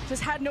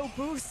just had no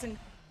boost, and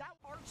that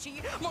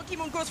Archie, Monkey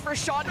Moon goes for a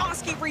shot.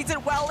 Oski reads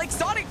it well.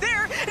 Exotic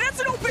there, and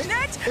that's an open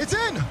net. It's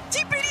in.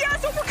 Team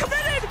BDS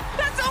overcommitted.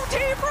 That's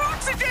OT for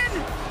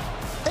Oxygen.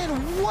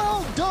 And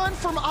well done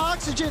from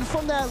Oxygen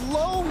from that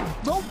low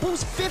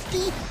boost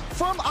 50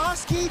 from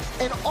Oski,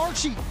 and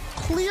Archie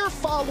clear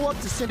follow-up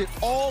to send it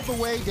all the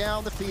way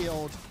down the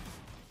field.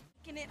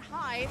 It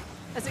high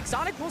as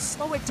Exotic will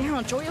slow it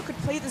down. Joyo could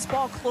play this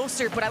ball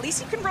closer, but at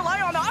least he can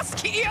rely on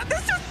Oski, and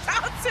this just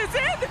bounces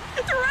in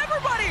through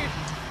everybody.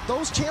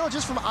 Those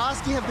challenges from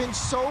Oski have been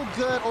so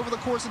good over the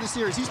course of the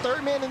series. He's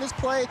third man in this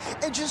play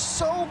and just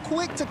so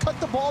quick to cut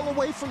the ball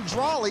away from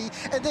Drawley,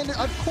 and then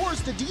of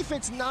course the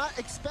defense not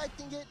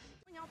expecting it.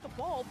 Out the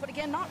ball, but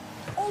again, not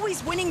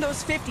always winning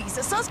those 50s.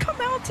 This does come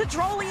out to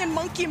Drawley and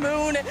Monkey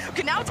Moon, who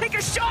can now take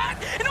a shot,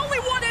 and only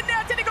one in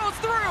net, and it goes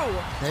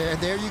through.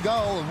 There you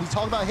go. We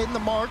talk about hitting the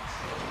mark.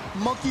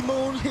 Monkey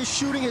Moon, his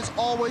shooting has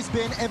always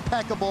been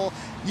impeccable.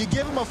 You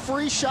give him a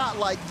free shot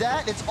like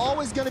that, it's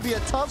always going to be a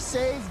tough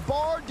save.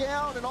 Bar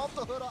down and off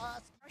the hood of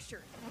Oski.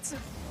 Pressure. That's a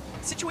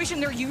situation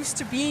they're used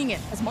to being in,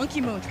 as Monkey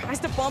Moon tries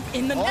to bump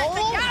in the net.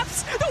 The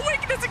gaps, the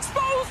weakness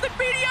exposed, and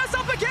BDS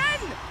up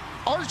again.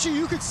 Archie,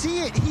 you could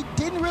see it. He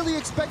didn't really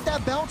expect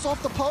that bounce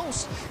off the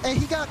post, and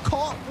he got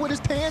caught with his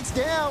pants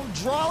down.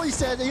 Drawley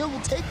said that he will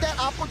take that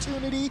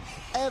opportunity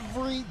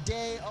every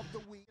day of the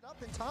week.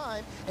 Up in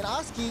time, and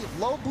Oski,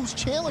 low boost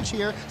challenge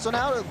here, so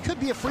now it could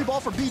be a free ball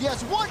for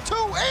BDS.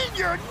 1-2 in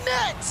your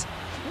net!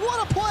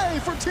 What a play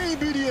for Team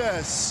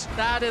BDS!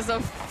 That is a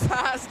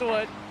fast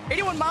one.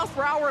 81 miles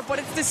per hour, but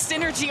it's the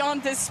synergy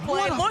on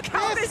display. Look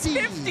how this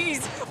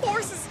 50s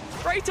forces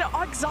right to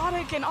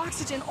Exotic, and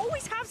Oxygen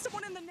always have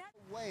someone in the net.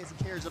 As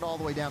he carries it all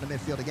the way down to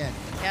midfield again.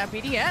 Yeah,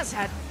 BDS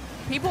had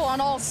people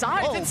on all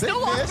sides and still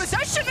lost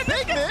possession, and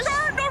this gets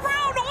turned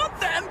around on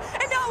them,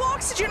 and now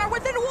Oxygen are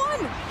within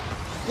one.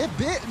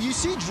 You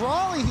see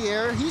Drawley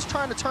here, he's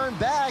trying to turn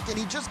back, and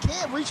he just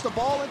can't reach the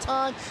ball in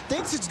time,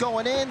 thinks it's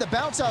going in, the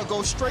bounce out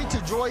goes straight to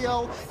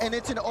Joyo, and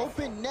it's an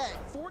open net.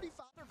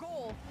 45. Their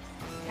goal.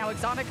 Now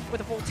Exotic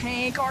with a full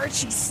tank.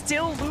 Archie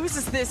still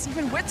loses this,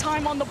 even with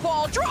time on the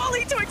ball.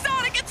 Drawly to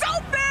Exotic, it's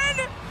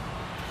open!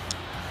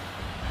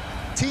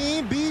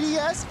 Team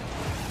BDS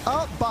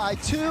up by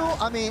 2.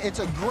 I mean, it's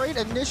a great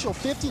initial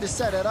 50 to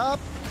set it up.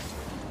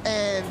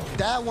 And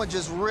that one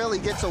just really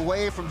gets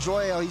away from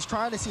Joyo. He's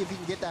trying to see if he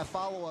can get that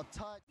follow-up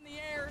touch. In the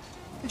air.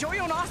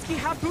 Joyo and Oski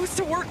have boost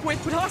to work with,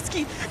 but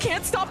Oski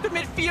can't stop the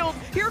midfield.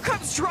 Here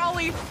comes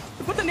Drawly,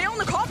 but the nail in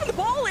the coffin, the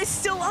ball is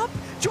still up.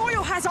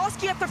 Joyo has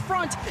Oski at the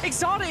front.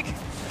 Exotic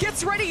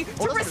gets ready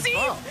to receive,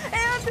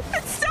 and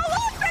it's still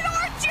up, and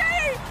RJ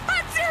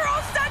at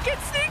 0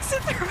 seconds sneaks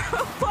it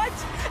through, but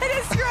it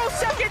is 0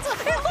 seconds.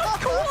 It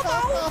looked cool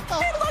though.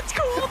 It looked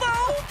cool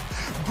though.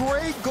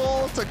 Great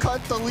goal to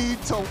cut the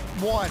lead to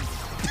 1.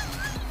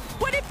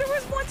 What if there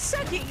was 1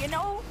 second, you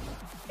know?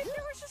 If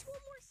there was just 1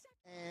 more second.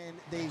 And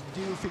they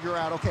do figure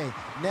out, okay,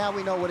 now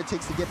we know what it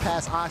takes to get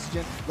past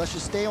Oxygen. Let's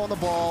just stay on the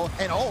ball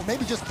and, oh,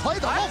 maybe just play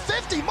the whole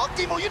 50.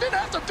 Monkey Mo, you didn't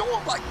have to do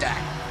it like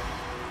that.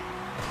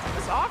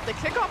 It's off the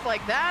kickoff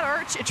like that.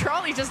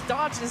 Drawly just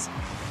dodges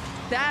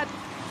that.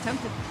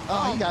 Attempted.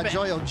 Oh, he got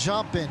Joyo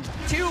jumping.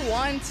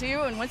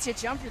 2-1-2, and once you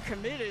jump, you're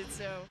committed,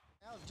 so.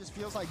 Now it just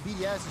feels like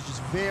BDS is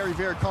just very,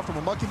 very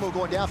comfortable. Monkey Mo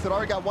going downfield,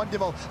 already got 1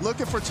 demo,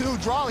 looking for 2.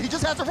 Drawly, he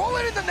just has to roll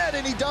it in the net,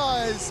 and he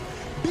does.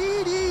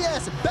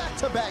 BDS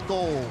back-to-back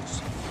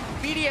goals.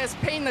 BDS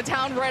painting the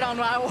town right on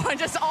that one.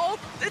 Just all,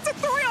 it's a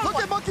 3-on-1.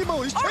 Look at Monkey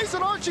Mo, he's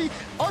chasing Archie.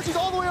 Archie's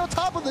all the way on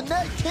top of the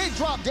net, can't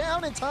drop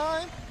down in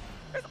time.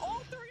 There's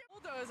all 3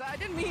 of those. I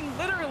didn't mean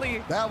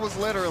literally. That was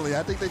literally,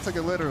 I think they took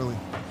it literally.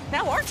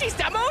 Now Archie's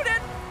demoed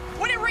it.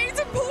 When it rains,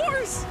 it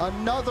pours.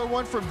 Another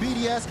one for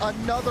BDS,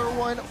 another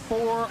one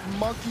for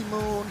Monkey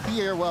Moon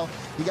here. Well,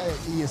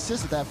 he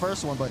assisted that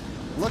first one, but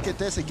look at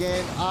this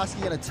again.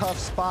 Oski in a tough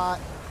spot.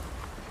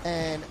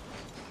 And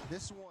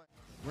this one,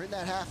 we're in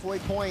that halfway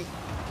point.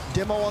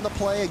 Demo on the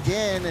play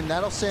again, and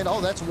that'll send, oh,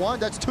 that's 1,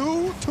 that's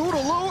 2, 2 to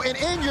Lou, and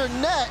in your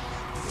net.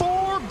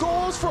 4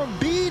 goals from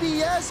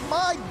BDS,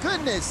 my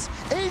goodness.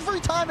 Every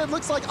time it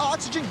looks like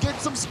Oxygen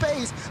gets some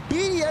space,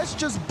 BDS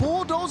just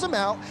bulldoze them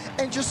out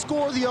and just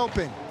score the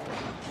open.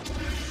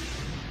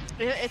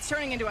 It's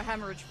turning into a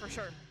hemorrhage for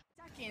sure.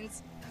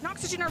 Seconds, and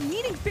Oxygen are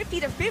meeting 50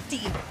 to 50,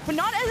 but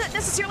not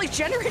necessarily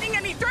generating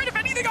any threat. If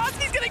anything,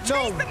 Oski's gonna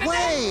chase them to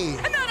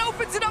net, and that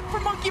opens it up for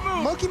Monkey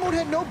Moon. Monkey Moon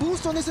had no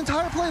boost on this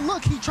entire play.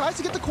 Look, he tries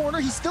to get the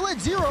corner. He's still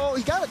at 0.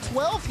 He got a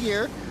 12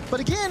 here, but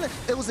again,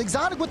 it was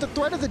Exotic with the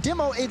threat of the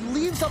demo. It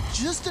leaves up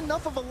just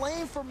enough of a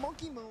lane for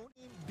Monkey Moon.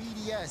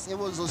 BDS, it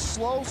was a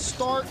slow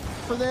start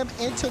for them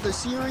into the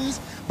series,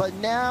 but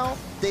now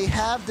they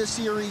have the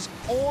series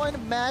on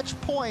match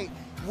point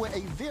with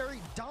a very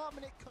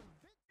dominant.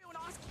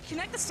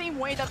 Connect the same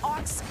way that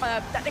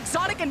that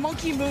Exotic and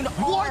Monkey Moon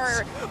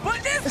are,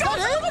 but this goes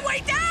all the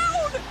way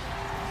down!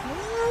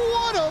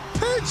 What a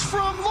pitch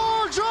from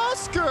Large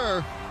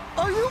Oscar!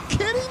 Are you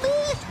kidding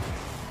me?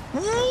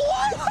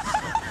 What?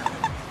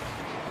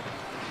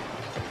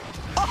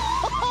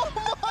 Oh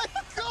my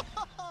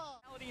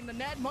God! In the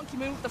net, Monkey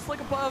Moon with the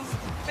flick above,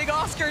 Big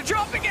Oscar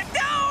dropping it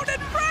down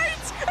and right!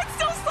 It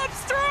still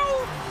slips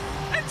through!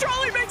 And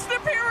Drawly makes an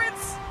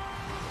appearance!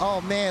 Oh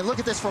man, look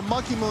at this from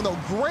Monkey Moon though.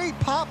 Great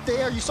pop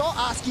there. You saw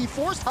Oski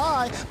forced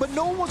high, but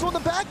no one was on the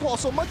back wall.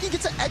 So Monkey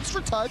gets an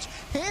extra touch,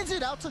 hands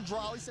it out to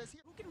Drawly, says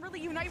here. Who can really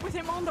unite with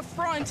him on the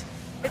front?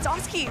 It's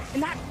Oski,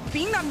 and that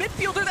being that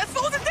midfielder that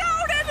slows it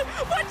down,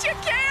 but you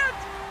can't!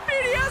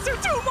 BDS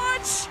are too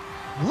much!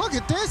 Look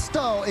at this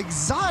though.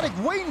 Exotic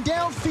waiting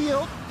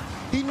downfield.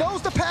 He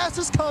knows the pass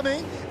is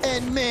coming,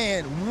 and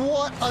man,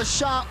 what a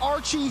shot.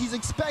 Archie, he's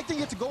expecting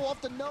it to go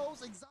off the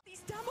nose. These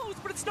demos,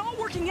 but it's not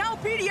working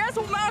out. BDS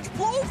will match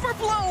blow for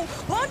blow,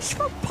 punch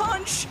for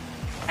punch,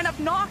 and have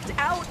knocked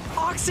out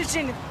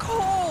Oxygen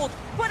cold.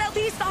 But at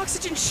least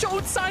Oxygen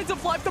showed signs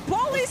of life. The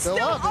ball is still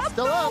up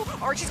though.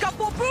 Archie's got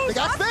full boost. They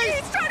got space.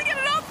 He's trying to get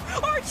it up.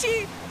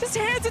 Archie just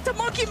hands it to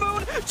Monkey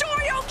Moon.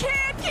 Joyo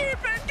can't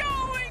keep it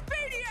going.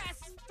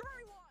 BDS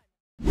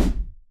 3-1.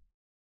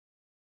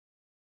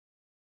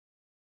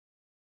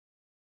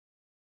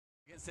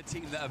 Against a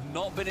team that have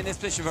not been in this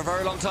position for a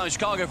very long time.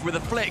 Chicago with a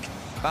flick.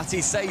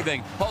 Batty's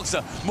saving.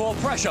 Hoxer, more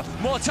pressure,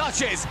 more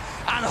touches.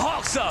 And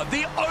Hoxer,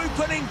 the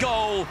opening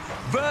goal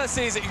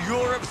versus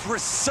Europe's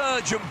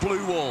resurgent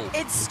blue wall.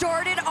 It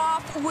started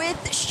off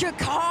with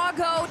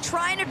Chicago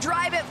trying to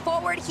drive it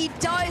forward. He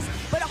does,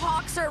 but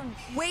Hoxer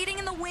waiting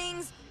in the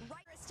wings.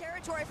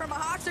 Territory from a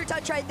Hoxer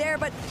touch right there,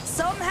 but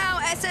somehow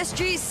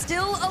SSG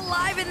still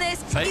alive in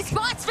this. Fake. He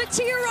spots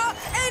Fatira,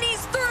 and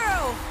he's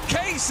through.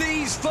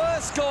 KC's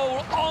first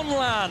goal on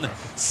LAN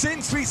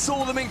since we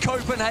saw them in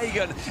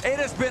Copenhagen. It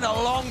has been a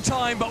long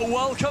time, but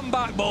welcome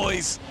back,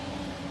 boys.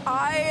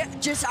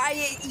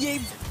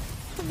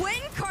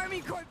 When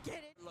Karmine Corp get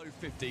it. Low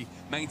 50,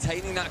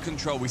 maintaining that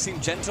control. We've seen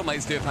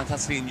Gentlemates do it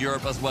fantastically in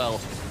Europe as well.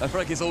 I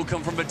feel like it's all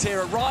come from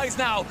Fatira. Rise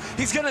now,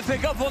 he's going to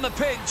pick up on the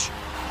pinch.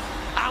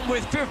 And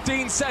with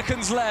 15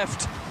 seconds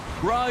left,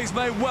 Rise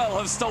may well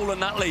have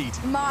stolen that lead.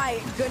 My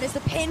goodness,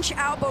 the pinch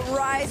out, but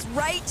Rise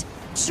right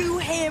to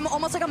him,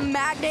 almost like a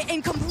magnet,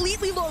 and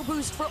completely low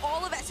boost for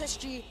all of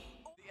SSG.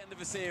 The end End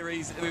of a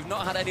series. We've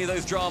not had any of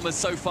those dramas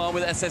so far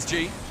with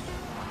SSG.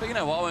 But you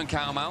know what? I won't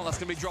count them out. That's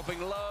going to be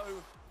dropping low.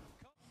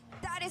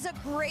 That is a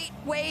great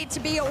way to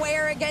be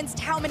aware against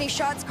how many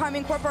shots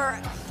Karmine Corp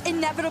are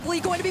inevitably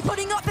going to be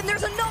putting up. And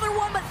there's another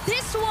one, but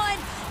this one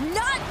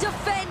not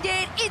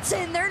defended. It's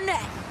in their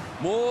net.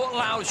 More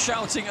loud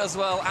shouting as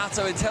well.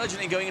 Atto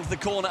intelligently going into the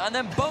corner and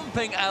then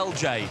bumping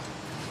LJ.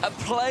 A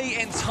play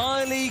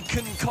entirely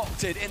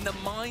concocted in the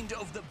mind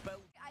of the Belgian.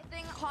 I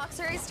think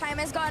Hawkser, as time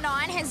has gone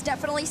on, has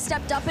definitely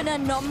stepped up in a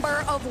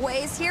number of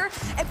ways here.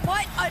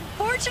 But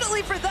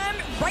unfortunately for them,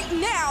 right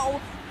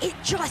now, it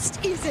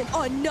just isn't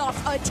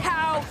enough. A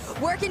Tau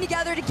working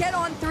together to get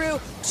on through.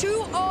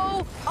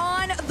 2-0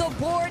 on the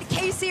board.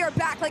 KC are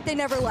back like they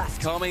never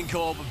left. Karmine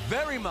Corp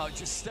very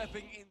much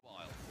stepping in.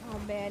 Oh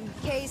man,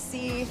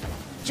 KC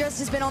just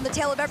has been on the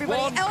tail of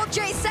everybody. One.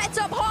 LJ sets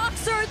up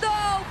Hawkser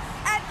though.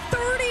 At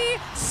 30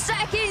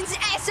 seconds,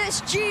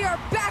 SSG are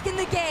back in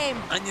the game.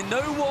 And you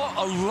know what?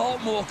 A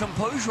lot more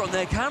composure on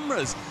their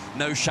cameras.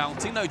 No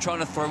shouting, no trying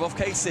to throw off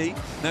KC,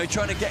 no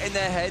trying to get in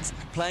their heads,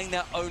 playing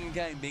their own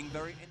game, being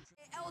very interesting.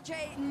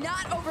 LJ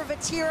not over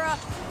Vatira.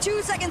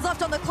 2 seconds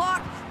left on the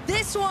clock.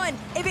 This one,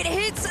 if it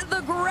hits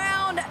the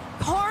ground,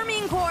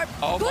 Karmine Corp.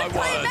 Oh, good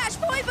play word. match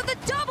point, but the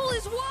double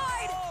is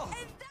wide.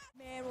 And that,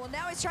 man, well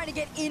now he's trying to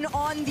get in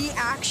on the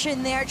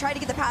action there. Tried to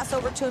get the pass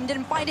over to him,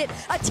 didn't find it.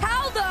 A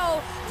Tau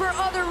though, for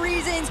other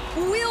reasons,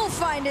 will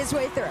find his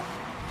way through.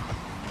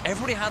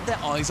 Everybody had their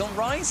eyes on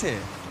Rise here.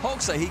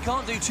 Hawkser, he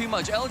can't do too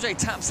much. LJ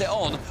taps it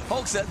on.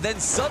 Hawkser then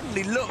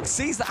suddenly looks,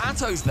 sees that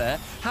Atto's there,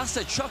 has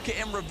to chuck it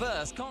in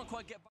reverse. Can't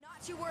quite get back.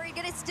 Not too worried,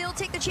 gonna still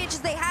take the chances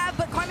they have,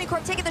 but Karmine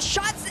Corp taking the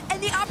shots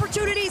and the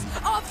opportunities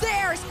of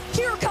theirs.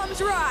 Here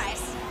comes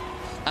Rise.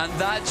 And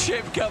that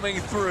chip coming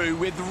through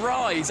with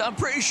Rise, I'm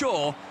pretty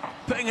sure,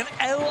 putting an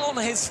L on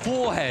his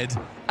forehead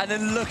and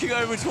then looking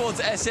over towards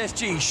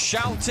SSG,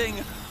 shouting,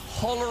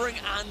 hollering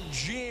and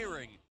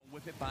jeering.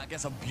 Whip it back,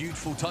 gets a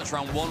beautiful touch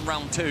round one,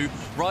 round two.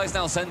 Rise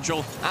now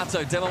central,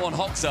 Atto, demo on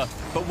Hawkser.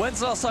 But when's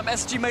the last time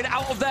SSG made it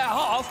out of their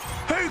half?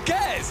 Who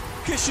cares?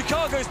 Because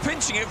Chicago's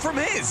pinching it from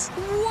his.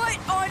 What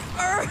on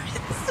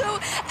earth? So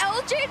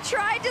LJ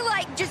tried to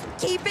like just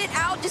keep it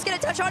out, just get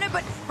a touch on it,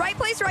 but right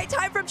place, right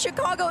time from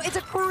Chicago. It's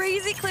a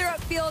crazy clear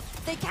up field.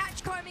 They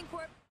catch Karmine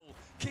Corp.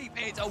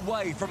 Keep it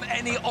away from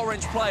any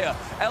orange player.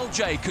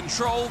 LJ,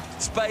 control,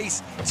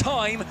 space,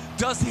 time.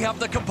 Does he have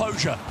the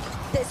composure?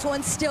 This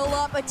one's still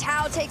up. A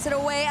Tau takes it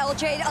away.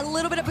 LJ, a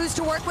little bit of boost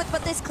to work with,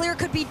 but this clear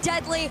could be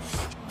deadly.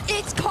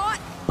 It's caught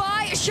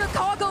by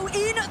Chicago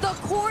in the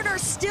corner,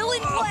 still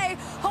in play.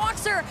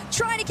 Hawkser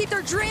trying to keep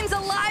their dreams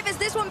alive as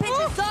this one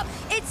pinches up.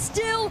 It's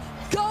still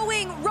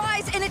going.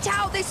 Rise and a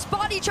Tau, they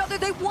spot each other.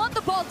 They want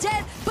the ball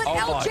dead, but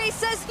LJ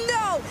says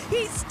no.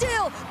 He's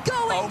still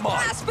going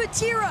past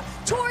Vatira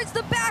towards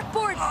the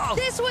backboard.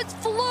 This one's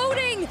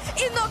floating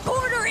in the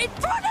corner in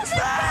front of the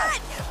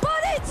net,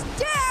 but it's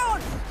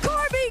down.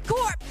 Karmine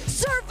Corp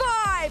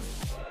survive.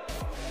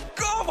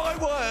 Oh my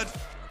word!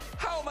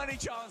 How many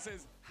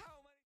chances?